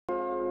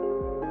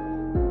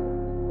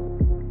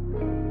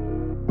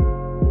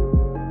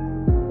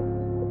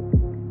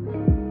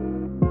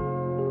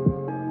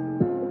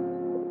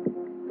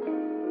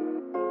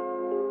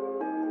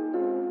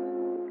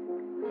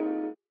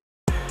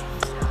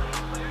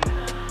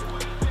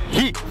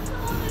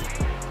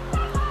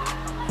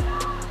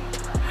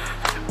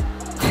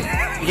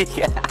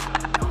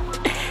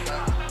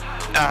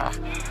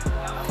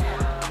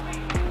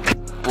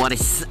What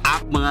is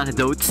up mga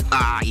dots?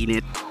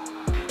 Init.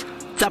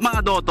 Sa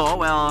mga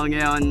doto, well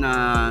ngayon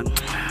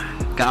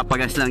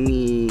kapagas lang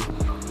ni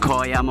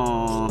Kuya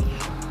mo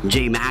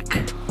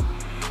Jmac.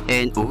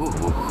 And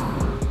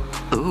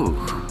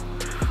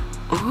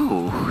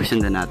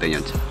sundan natin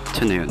yun.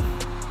 Saan na yun?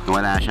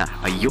 Wala siya.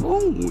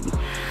 Ayun.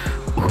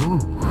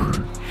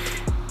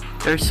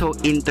 They're so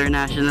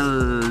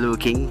international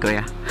looking,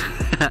 Kuya.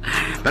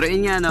 Pero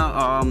yun nga no,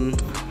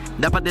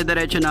 dapat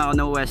diretso na ako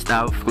ng West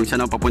Ave kung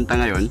saan ako papunta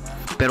ngayon.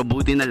 Pero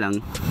buti na lang,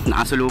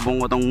 nakasulubong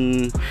ko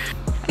tong...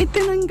 Ay,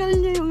 tinanggal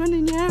niya yung ano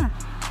niya.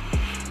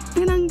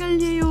 Tinanggal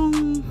niya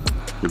yung...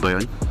 Ano ba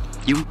yun?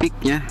 Yung pick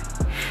niya.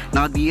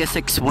 Naka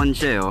DSX1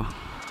 siya, oh.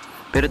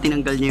 Pero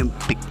tinanggal niya yung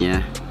pick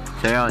niya.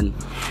 So yun,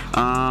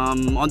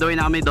 on the way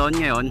na kami doon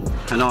ngayon.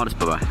 Ano oras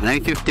pa ba?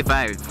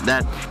 9:55.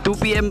 That 2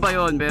 PM pa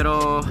yun,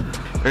 pero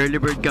early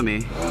bird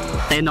kami.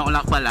 10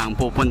 o'clock pa lang,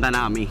 pupunta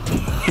na kami.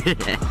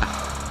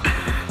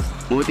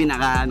 Buti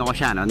naka-ano ko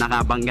siya, no?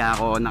 Nakabangga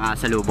ako,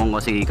 nakasalubong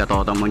ko si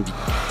katotong mong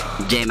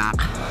Jmac.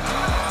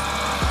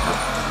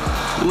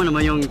 Ano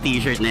naman yung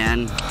t-shirt na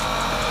yan?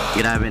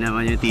 Grabe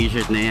naman yung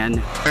t-shirt na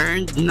yan.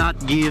 Earned, not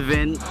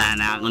given.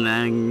 Anak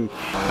ng...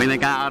 Pag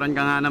nagkakaroon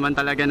ka nga naman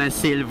talaga ng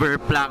silver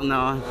plaque,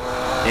 no?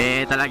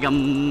 Eh, talagang...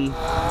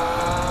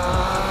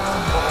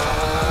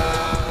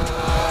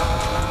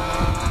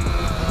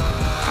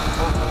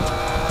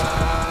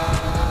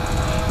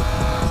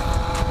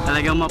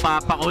 Talagang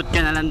mapapakot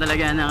ka na lang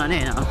talaga ng ano,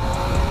 no?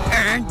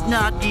 Earned,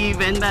 not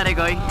given,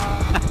 Barikoy.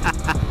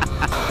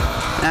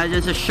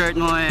 Nandiyan sa shirt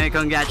mo,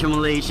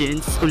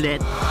 congratulations ulit.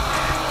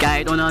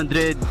 Kahit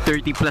 130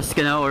 plus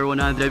ka na or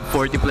 140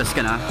 plus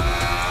ka na.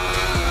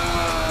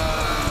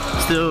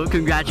 So,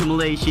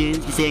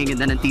 congratulations kasi ang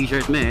ganda ng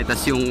t-shirt mo eh.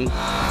 Tas yung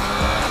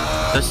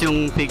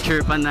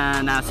picture pa na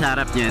nasa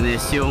harap niya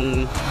is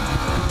yung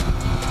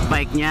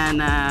bike niya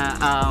na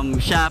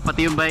siya,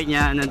 pati yung bike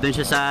niya nandun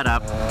siya sa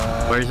harap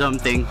or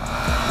something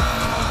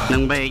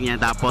ng bike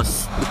niya.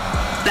 Tapos,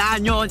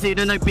 taan nyo kung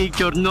sino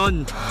nagpicture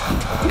nun.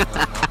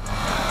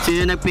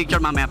 Sino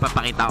nagpicture, mamaya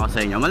papakita ko sa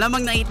inyo.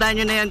 Malamang nakita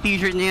nyo na yan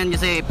t-shirt niya yan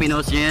kasi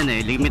pinost niya yan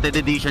eh. Limited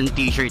edition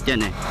t-shirt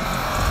yan eh.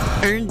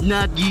 Earned,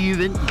 not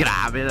given.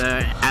 Grabe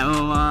na.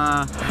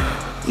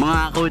 Mga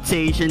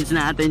quotations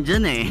natin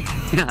dyan eh.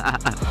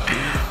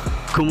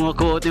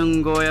 Kumukuot yung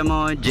Kuya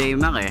mo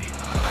Jmac eh.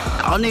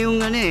 Ako na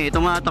yung ano eh,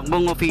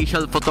 tumatakbong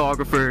official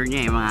photographer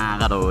niya eh,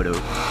 mga karodo.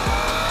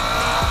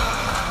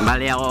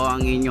 Bali ako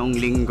ang inyong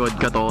lingkod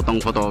katotong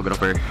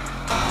photographer.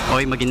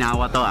 Oy,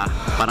 maginhawa to ah.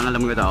 Parang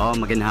alam ko to. Oh,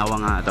 maginhawa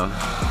nga to.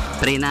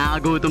 Pre,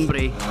 nakakagutom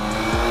pre.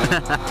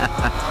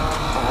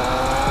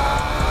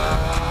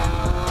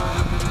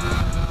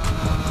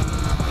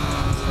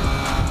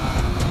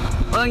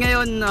 Well,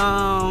 ngayon,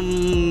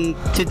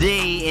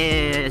 today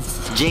is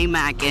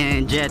Jmac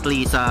and Jet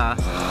Lee sa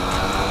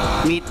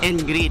meet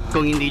and greet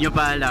kung hindi nyo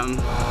pa alam.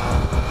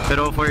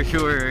 Pero for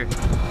sure,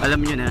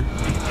 alam nyo na.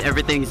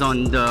 Everything's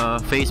on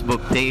the Facebook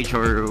page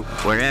or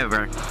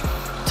wherever.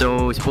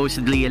 So,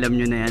 supposedly, alam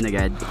nyo na yan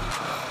agad.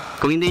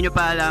 Kung hindi nyo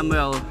pa alam,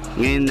 well,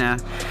 ngayon na.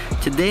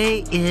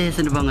 Today is,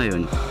 ano ba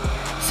ngayon?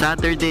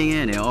 Saturday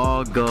ngayon eh,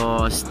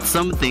 August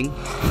something.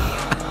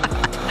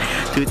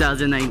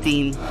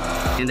 2019.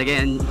 And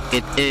again,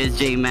 it is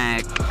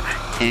Jmac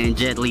and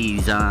Jet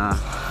Lee's,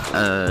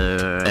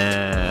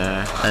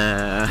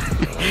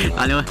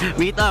 ano,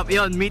 meet up,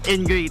 yun, meet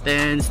and greet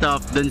and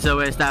stuff dun sa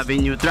West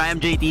Avenue,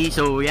 Triumph JT.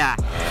 So, yeah,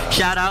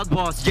 shout out,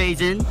 Boss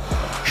Jason,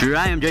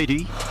 Triumph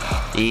JT.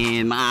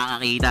 And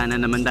makakakita na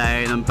naman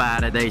tayo ng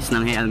paradise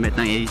ng helmet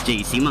ng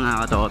HJC,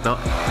 mga katoto.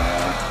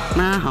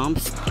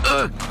 Mahumps.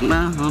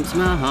 Mahumps.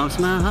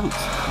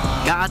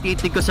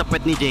 Kakatitig ko sa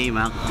puwet ni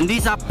Jmac. Hindi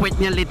sa puwet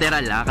niya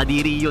literal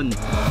kadiri yun.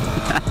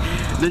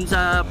 Dun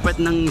sa puwet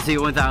ng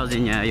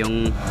Z1000 niya,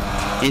 yung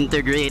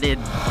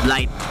integrated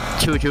light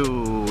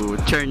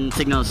turn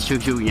signals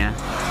choo-choo niya.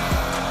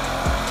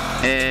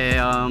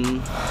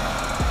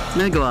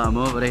 Nagawa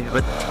mo pre?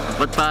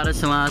 Ba't para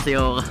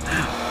sumasayaw ka?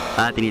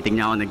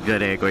 Tinitingnan ako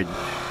nagre-record.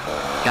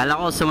 Kala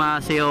ko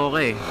sumasayaw ka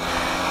eh.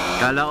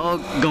 Kala ko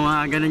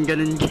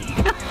gumaganon-ganon.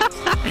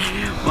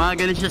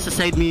 Gumaganon siya sa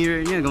side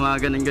mirror niya.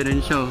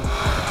 Gumaganon-ganon siya.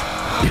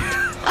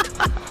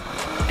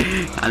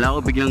 Kala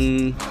ko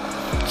biglang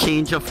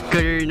change of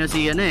career na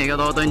si ano eh,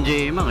 katotong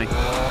Jmac eh.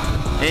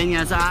 Ayun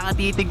nga, sa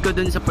kakatitig ko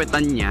dun sa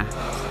puwetan niya.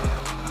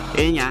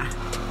 Ayun nga,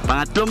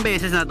 pangatlong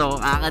beses na to,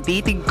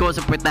 kakatitig ko sa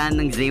puwetan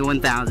ng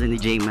Z1000 ni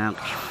Jmac.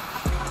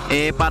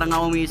 Eh, parang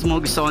ako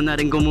mismo gusto ko na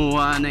rin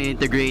kumuha ng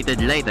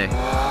integrated light eh.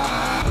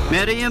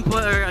 Meron yan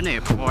for, ano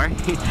eh,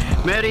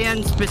 meron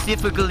yan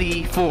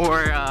specifically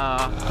for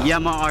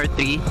Yamaha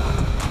R3.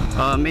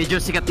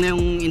 Medyo sikat na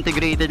yung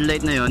integrated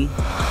light na yun.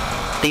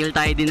 Tail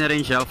tidy na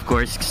rin siya, of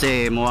course,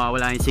 kasi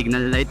mawawala yung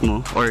signal light mo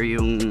or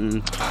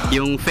yung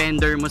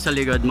fender mo sa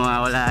likod,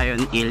 mawawala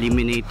yun,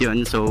 eliminate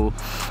yun. So,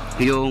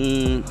 yung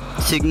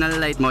signal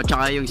light mo,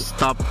 tsaka yung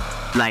stop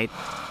light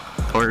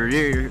or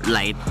rear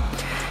light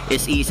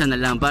is isa na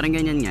lang, parang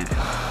ganyan nga.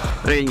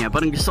 Pero yun nga,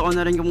 parang gusto ko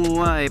na rin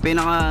kumuha eh.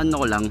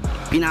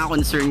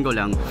 Pinaka-concern ko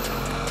lang,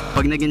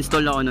 pag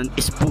nag-install ako nun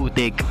is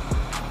putik.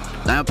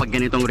 Lalo pag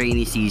ganitong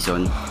rainy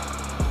season.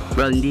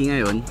 Well, hindi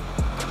ngayon.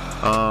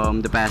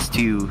 The past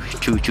two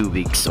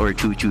weeks or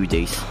two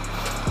days.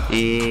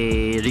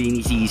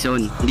 Rainy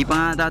season. Hindi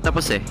pa nga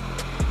tatapos eh.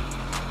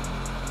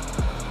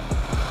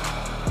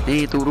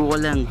 Turo ka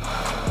lang.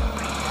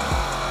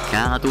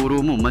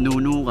 Kakaturo mo,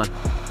 manuno ka.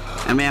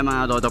 May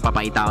mga toto,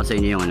 papakita ko sa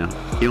inyo yung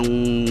yung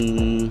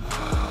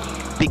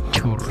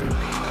picture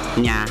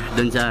niya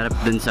dun sa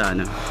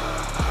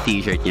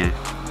t-shirt niya.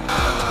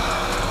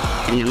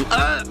 Yung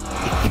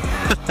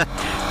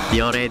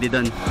di ako ready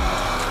dun.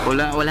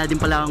 Wala din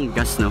pala akong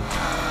gas, no?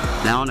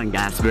 Wala ako ng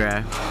gas,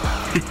 bro.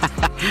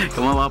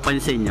 Kung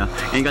mapapansin nyo,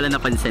 ngayon ko lang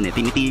napansin eh,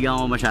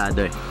 tinitigan ko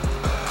masyado eh.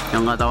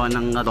 Yung katawan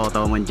ng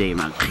katoto mong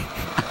Jmac.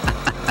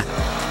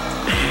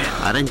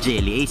 Parang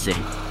jelly ace eh.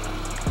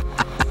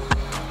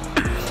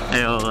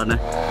 Ayoko na.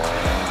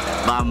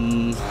 Baka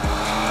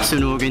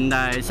sunugin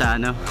tayo sa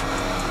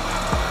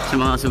sa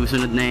mga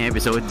susunod na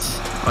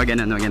episodes. O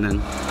ganun.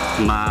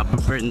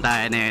 Ma-burn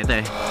tayo na ito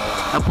eh.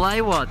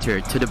 Apply water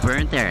to the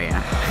burnt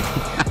area.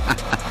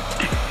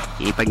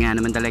 Ipag nga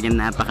naman talaga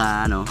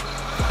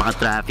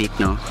napaka-traffic,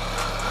 no?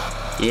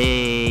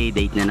 Yay!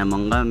 Date na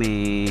naman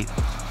kami.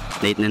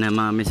 Date na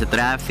naman kami sa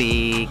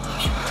traffic.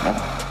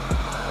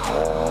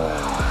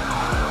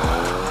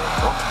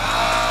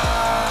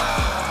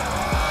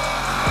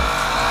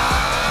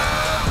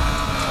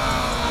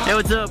 Hey,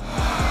 what's up?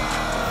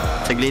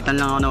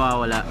 Saglitan lang ako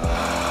nawawala.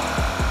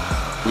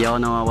 Hindi ako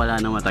nawawala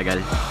ng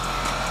matagal.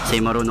 Kasi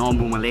marunong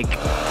akong bumalik.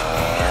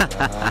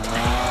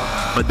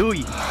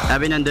 Baduy!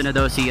 Sabi nandun na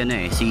daw si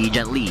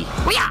Jet Lee.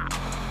 Kuya!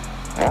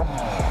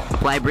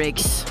 Apply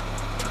brakes.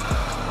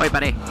 Oy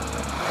pare.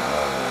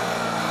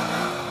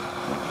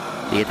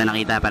 Hindi kita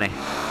nakita pare.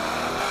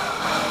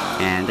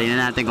 Ayan,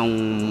 tingnan natin kung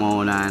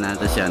maunahan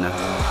natin si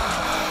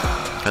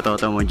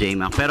katoto mo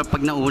Jmac. Pero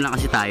pag nauna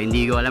kasi tayo,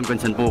 hindi ko alam kung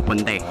saan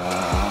pupunta eh.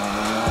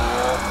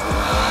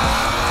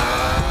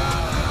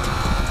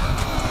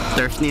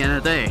 Turf ni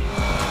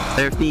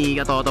Turf ni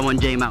katoto mo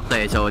Jmac to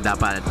eh. So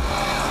dapat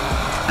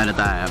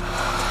tayo,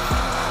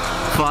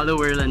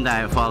 follower lang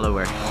tayo,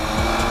 follower.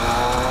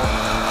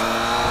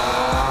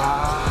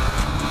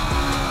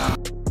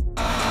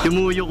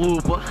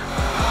 Yumuyuko pa.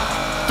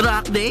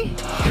 Track day.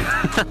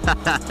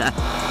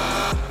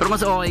 Pero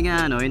mas okay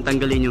nga yung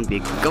tanggalin yung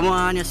pig.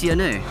 Kamukha niya si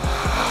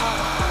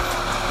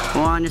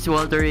kamukha niya si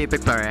Walter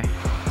Ipek pare.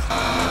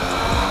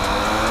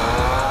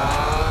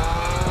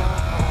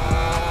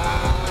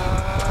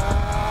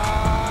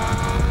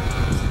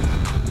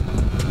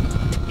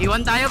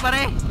 Iwan tayo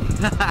pare.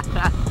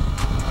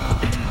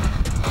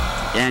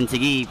 Yan,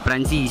 sige,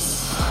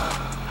 Francis.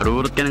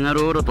 Harurot ka ng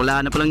harurot,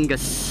 wala na palang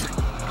gas.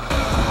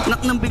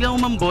 Nak nang biglang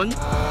umambon?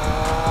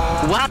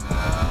 What?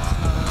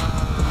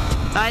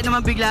 Kahit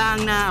naman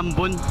biglang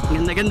naambon.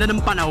 Ganda-ganda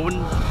ng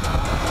panahon.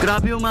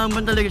 Grabe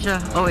umambon talaga siya.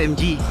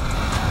 OMG.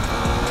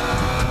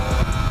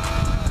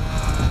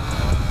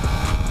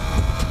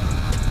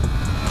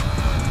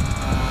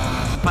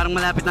 Parang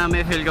malapit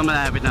namin, feel ko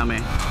malapit namin.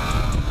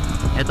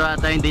 Ito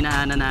ata yung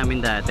dinaanan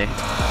namin dati.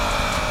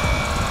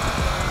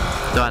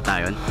 Ito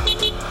ata yun.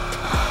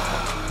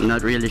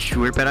 Not really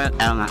sure, pero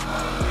nga,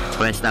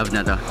 West Ave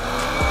na to.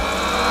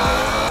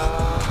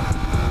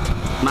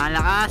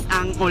 Malakas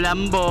ang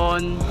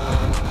ulambon.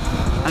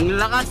 Ang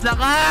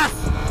lakas-lakas!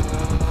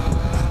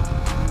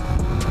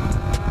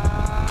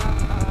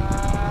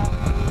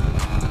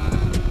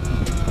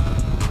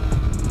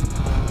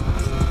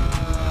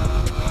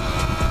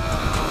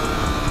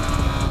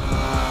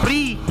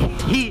 Pre!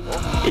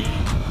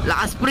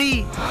 Lakas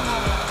pre!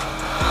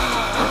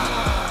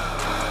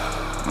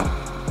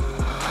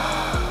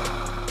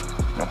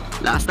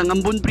 Lakas ng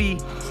ambon pre.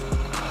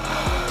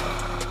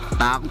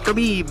 Takot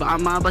kami, baka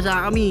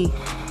mabasa kami.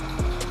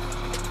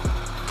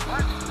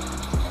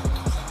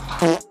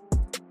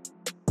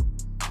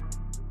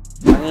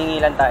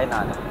 Nangingilan tayo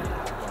na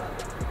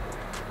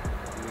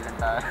Nangingilan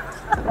tayo.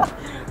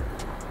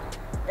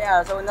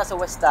 Yeah, so nasa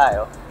west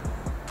tayo.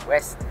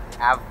 West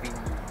Avenue.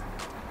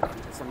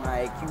 Sa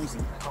mga QZ.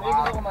 Hindi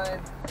ko kumain.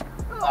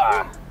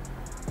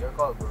 Your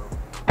call, bro.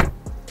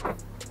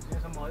 Sino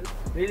sa mall?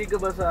 Really ka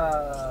ba sa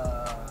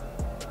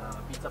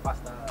pizza,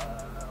 pasta,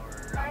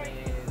 or ramen?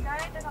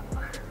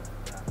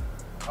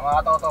 Ang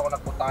mga katoto, kung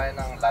nagpunta kayo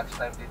ng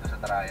lunchtime dito sa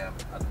Tarayam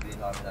at hindi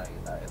nyo kami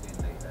nakita, ito yung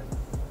dahilan.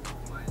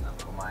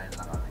 Kumain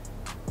lang kami.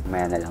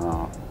 Kumaya na lang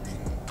ako.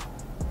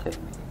 Kasi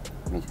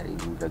may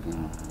sariling vlog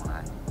yung mga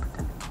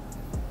patan.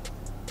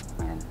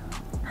 Kumaya na lang.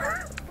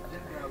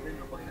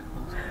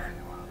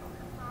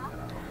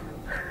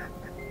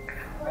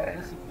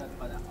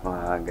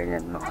 Mga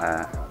ganyan, mga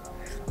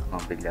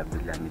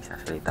bigla-bigla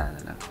nagsasalita na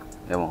lang.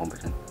 Ewan ko ba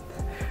siya?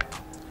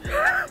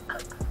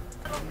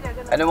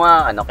 Ano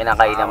mga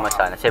kinakainan mo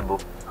sa Cebu?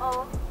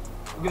 Oo.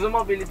 Gusto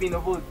mo Filipino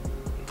food?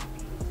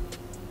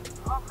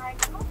 Okay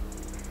ko.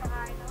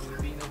 Sakain ako.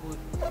 Filipino food.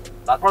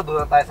 Tapos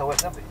doon tayo sa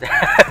West Ave.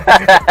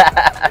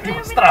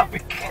 Mas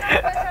traffic.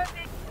 Masarap.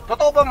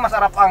 Totoo ba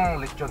masarap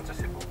ang lechon sa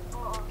Cebu?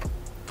 Oo.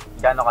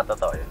 Gano'n ka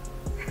totoo yun?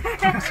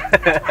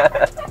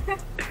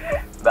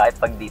 Bakit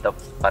pag dito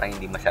parang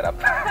hindi masarap?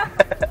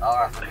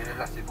 Oo, sabi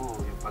nila Cebu,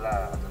 yung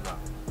pala, ano lang,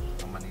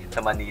 sa Manila.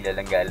 Sa Manila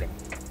lang galing.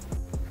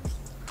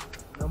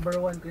 Number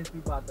 1 crispy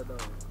pata daw.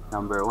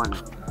 Number 1.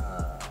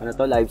 Ano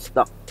to?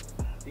 Livestock.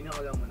 Tingnan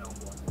ko lang muna kung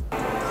buwan.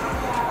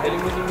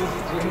 Galing mo si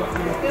Mrs. Jmac.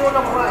 Hindi ko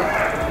lang kumain.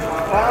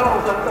 Kaya ako,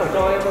 saan to? So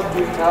kayo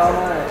mag-build na ako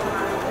nga.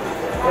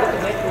 Pero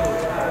tonight mo.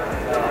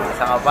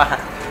 Isa nga pa.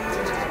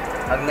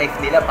 Ang knife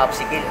nila,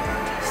 popsicle.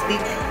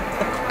 Stick.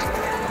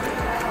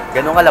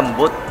 Ganun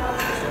kalambot.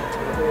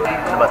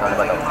 Ano ba to? Ano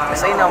ba to?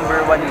 Kasi number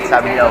 1,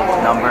 sabi daw,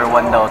 number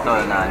 1 daw to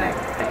na ano eh.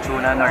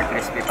 Tuna or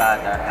crispy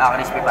pata.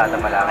 Crispy pata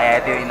pala.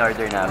 Kaya ito yung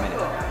in-order namin.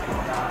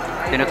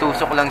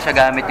 Tinutusok lang siya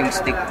gamit yung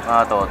stick,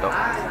 mga toto.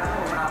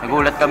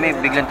 Nagulat kami,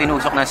 biglang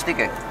tinusok ng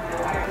stick eh.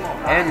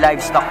 Ayun,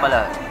 livestock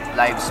pala.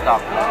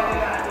 Livestock.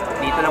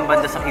 Dito lang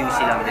banda sa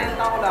QC lang din.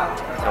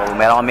 So,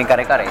 meron kaming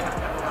kare-kare.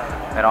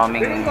 Meron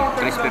kaming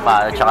crispy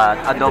pata, tsaka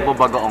adobo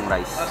bagoong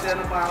rice.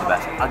 Diba?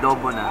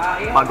 Adobo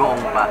na,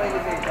 bagoong pa,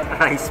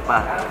 rice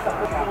pa.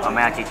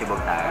 Mamaya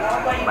chichibog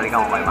tayo.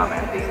 Balikan ko kayo mamaya.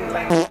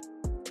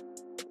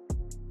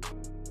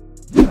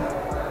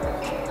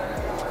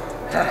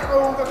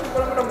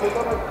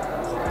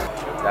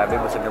 Grabe,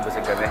 busog na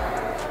busog kami.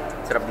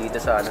 Sarap dito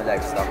sa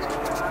livestock.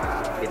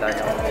 Kita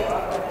nyo,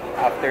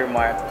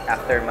 aftermath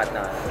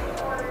na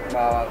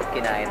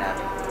kinain na.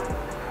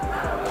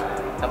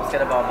 Tapos ka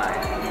na ba kumain?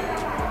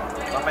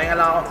 Papahinga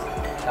lang ako.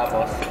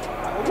 Tapos?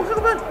 Ubusin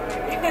ka ba?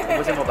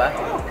 Ubusin mo ba?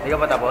 Hindi ka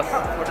pa tapos?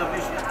 For the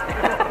fish.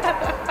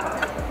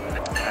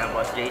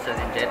 Boss Jason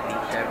and Jet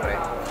Lee, syempre.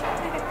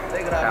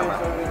 Ay, grabe. Tama.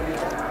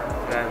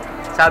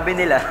 Sabi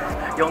nila,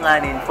 yung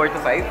anin, 4 to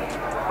 5?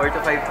 4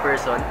 to 5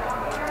 person,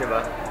 diba?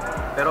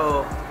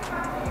 Pero,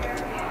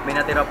 may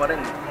natira pa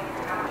rin.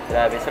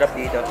 Grabe, sarap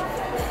dito.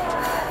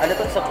 Ano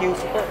to? Sa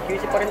QC to?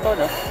 QC pa rin to,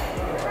 no?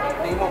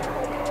 Timog.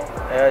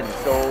 Ayun,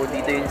 so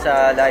dito yun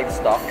sa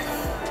livestock.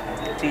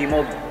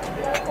 Timog.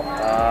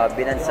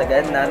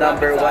 Binansagan na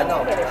number 1.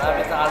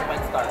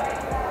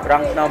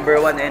 Rank number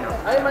 1 eh, no?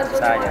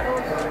 Saya.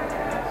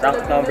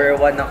 Rank number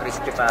 1 ng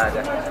crispy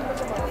pata.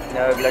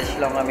 Nag-lunch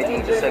lang kami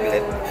dito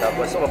saglit.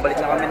 Tapos pabalik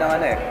na kami ng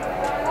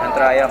ng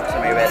Triumph sa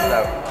may West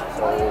Love.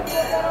 So,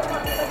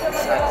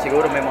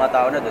 siguro may mga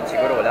tao na doon.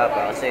 Siguro wala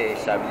pa kasi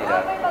sabi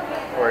nila,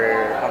 or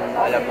ang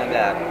alam ng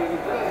lahat,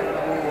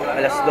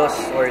 alas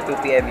 2 or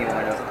 2 PM yung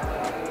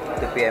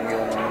 2 PM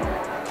yung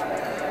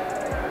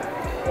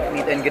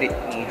meet and greet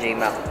ni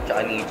Jmac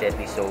tsaka ni Jet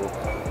Lee. So,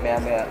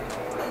 maya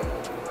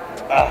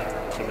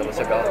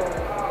busog ako.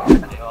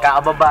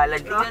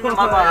 Kakababalag.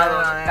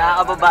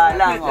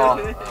 Kakababalang, oh.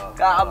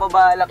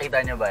 Kakababalang.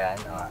 Kita nyo ba yan?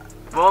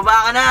 Bumaba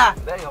ka na!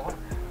 Hindi, ayoko.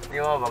 Hindi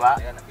mo bababa?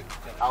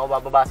 Ako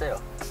bababa sa'yo.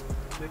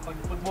 Pag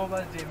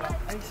bumaba si Jmac,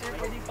 ay sir,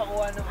 pwede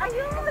pakuha ng...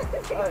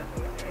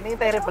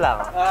 Hinihintay rin pala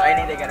ako. Ay,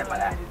 hinihintay ka rin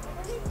pala.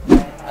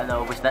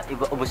 Ano, ubus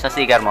na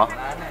sticker mo?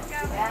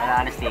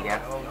 Wala na sticker?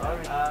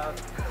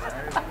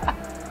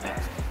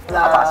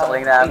 Nakapasok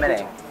lang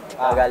namin eh.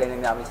 Galing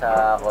lang namin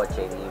sa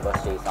kotse ni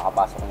Boss Jason.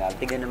 Nakapasok lang namin.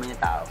 Tignan naman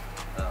yung tao.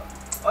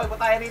 Oy,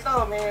 punta tayo rito.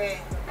 May...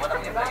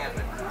 Walang iba yan.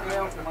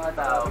 Yung mga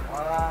tao.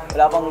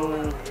 Wala pang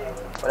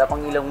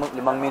 5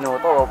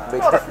 minuto.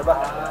 Biglas na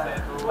ba?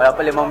 Wala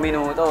pa 5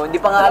 minuto. Hindi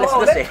pa nga alas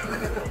 2 eh.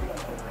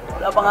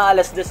 Wala pa nga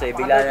alas 2 eh.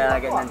 Bigla na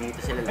agad nandito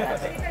sila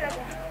lahat eh.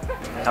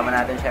 Sama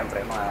natin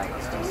syempre mga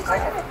Ay,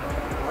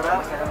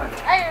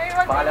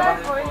 Pangalan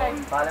mo?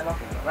 Pangalan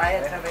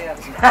Ryan, sabi yan.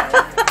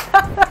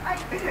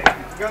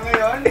 Hanggang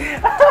ngayon?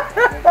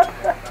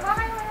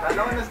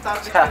 Alam mo,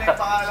 na-start ko na yung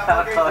pangalan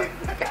mo kayo.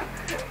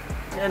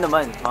 Yan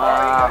naman,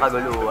 mga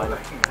kaguluhan.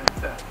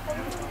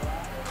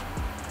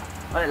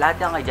 Wala, lahat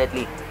yan kay Jet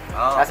Lee.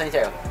 Oo. Nasaan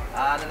sa'yo?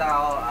 Ano lang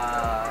ako,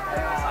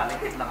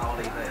 salingkit lang ako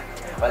rito eh.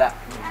 Wala.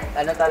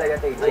 Ano talaga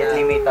ito eh? Jet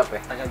Lee meetup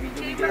eh.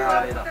 Taga-video-video na ako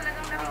rito.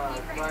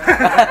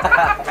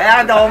 Kaya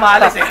ka daw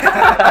umalis eh.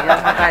 Ayan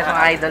na tayo sa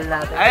mga idol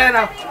natin. Ayan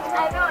o. Ano,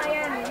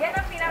 ayan. Yan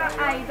ang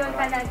pinaka-idol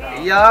talaga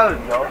eh. Iyan.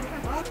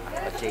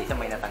 At Jason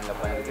may natanggap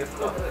pa ng gift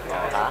ko.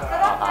 Ha?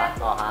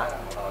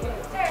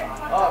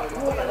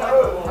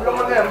 Ano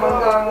mo na yan?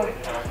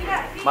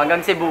 Manggang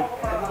Cebu.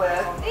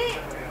 Binigay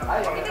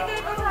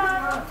ko sa...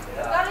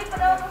 Galing pa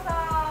daw ako sa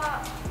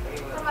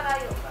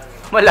malayo.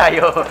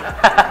 Malayo.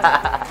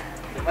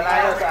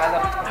 Malayo sa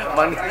ano.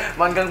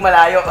 Manggang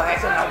malayo.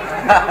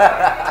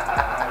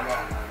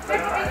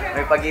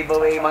 May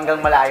pag-giveaway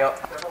manggang malayo.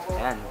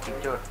 Ayan,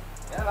 picture.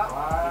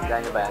 Higla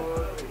nyo ba yan?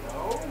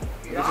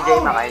 Hindi si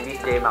Jmac ha, hindi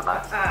si Jmac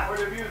ha.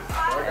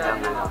 Ayan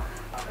ano.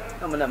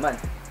 Ano mo naman?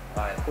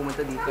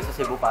 Pumunta dito sa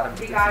Cebu parang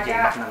bigyan si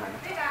Jmac ng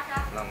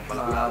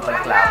mga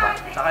balaklava.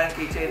 Saka yung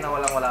keychain na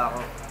walang-wala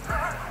ako.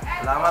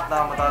 Salamat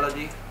na,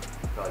 Matology.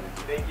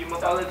 Thank you,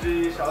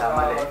 Matology.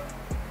 Tama din.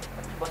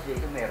 Boss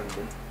Jason meron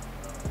din.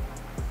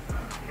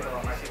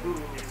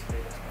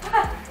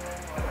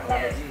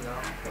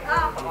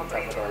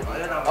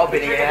 Oh,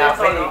 binigyan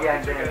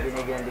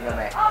din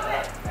kami.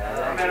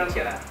 Meron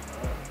sila.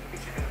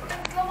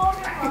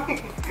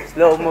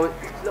 Slow mo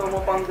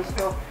pang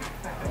gusto.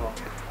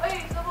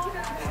 Uy, slow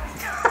motion.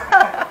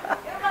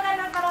 Yung mga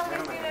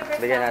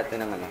Bigyan natin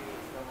ng ano.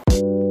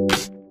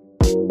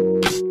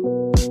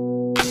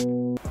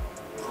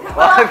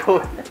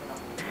 Bago.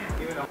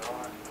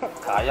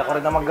 Kaya ko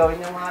rin naman gawin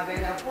yung mga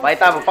ganyan.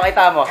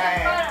 Pakita mo.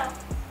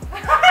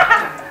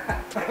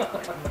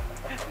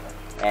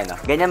 Ayan o.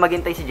 Ganyan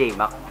maghintay si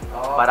Jmac.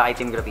 Para kay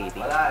Team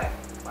Graffiti. Wala eh.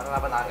 Para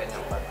naman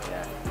nakaganyan pa.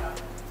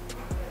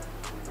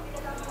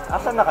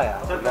 Asan na kaya?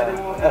 Sir, pwede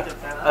mo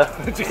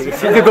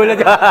Nagulat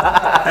ka.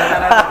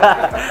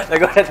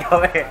 Nagulat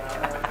kami.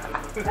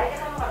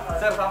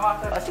 Sir, sama.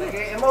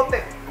 Sige,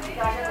 emote eh.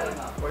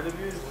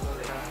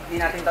 Hindi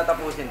natin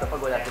tatapusin to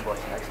pag wala si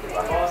Boss Nuts, di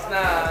ba? Boss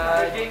na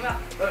Jmac.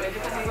 Pwede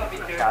pa siya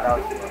picture.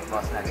 Shoutout,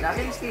 Boss Nuts.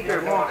 Nasaan yung speaker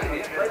mo?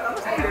 Wait, ang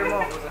speaker mo.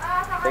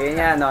 So yun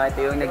nga, no? Ito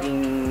yung naging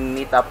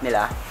meet-up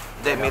nila.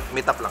 Hindi,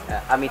 meet up lang.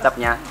 Meet-up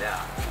niya.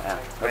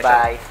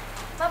 Bye-bye.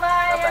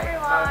 Bye-bye,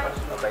 everyone.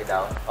 Bye-bye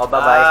daw. Oh,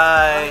 bye-bye.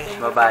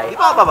 Bye-bye. Hindi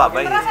pa ako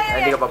bababay.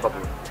 Hindi ka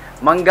papabay.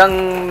 Manggang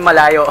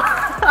malayo.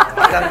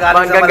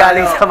 Manggang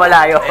galing sa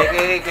malayo.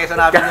 Eh, kesa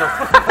namin yun.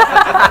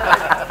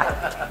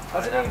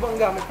 Kasi yung ibang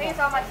gamit. Thank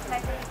you so much.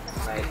 Nice to meet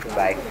you.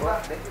 Bye.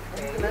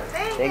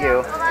 Thank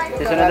you.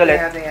 Susunod ulit.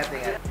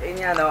 Ayun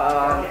nga, no,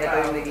 ito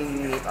yung naging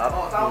meet-up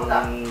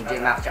ng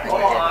Jmac and Jet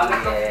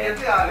Lee.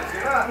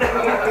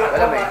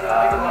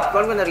 Alam mo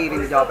kung ano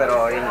naririnig ako, pero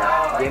yun nga,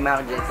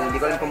 Jmac and Jet Lee, hindi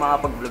ko rin kung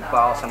makapag-vlog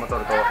pa ako sa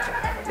motor ko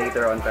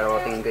later on, pero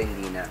tingin ko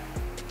hindi na.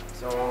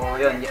 So,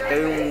 yun, ito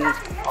yung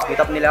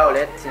meet-up nila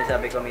ulit.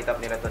 Sinasabi ko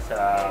meet-up nila to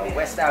sa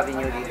West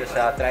Avenue dito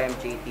sa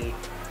Triumph JT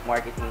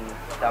Marketing.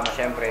 Tama,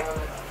 syempre.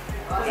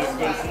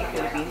 SJC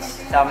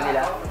Philippines, sama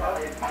nila.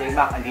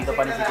 Jmac, andito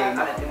pa rin si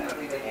Jmac.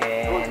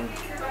 And,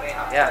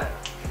 yeah,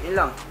 yun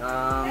lang.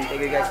 Thank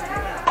you guys.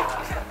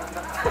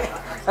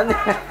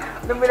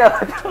 Anong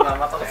binabat ko?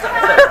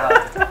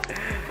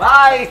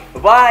 Bye!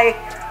 Bye!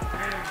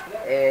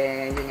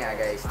 And yun nga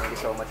guys, thank you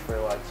so much for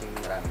watching.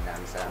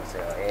 Maraming salamat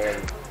sa'yo.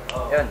 And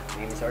yun, my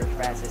name is George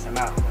Francis. I'm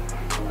out.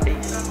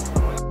 Peace.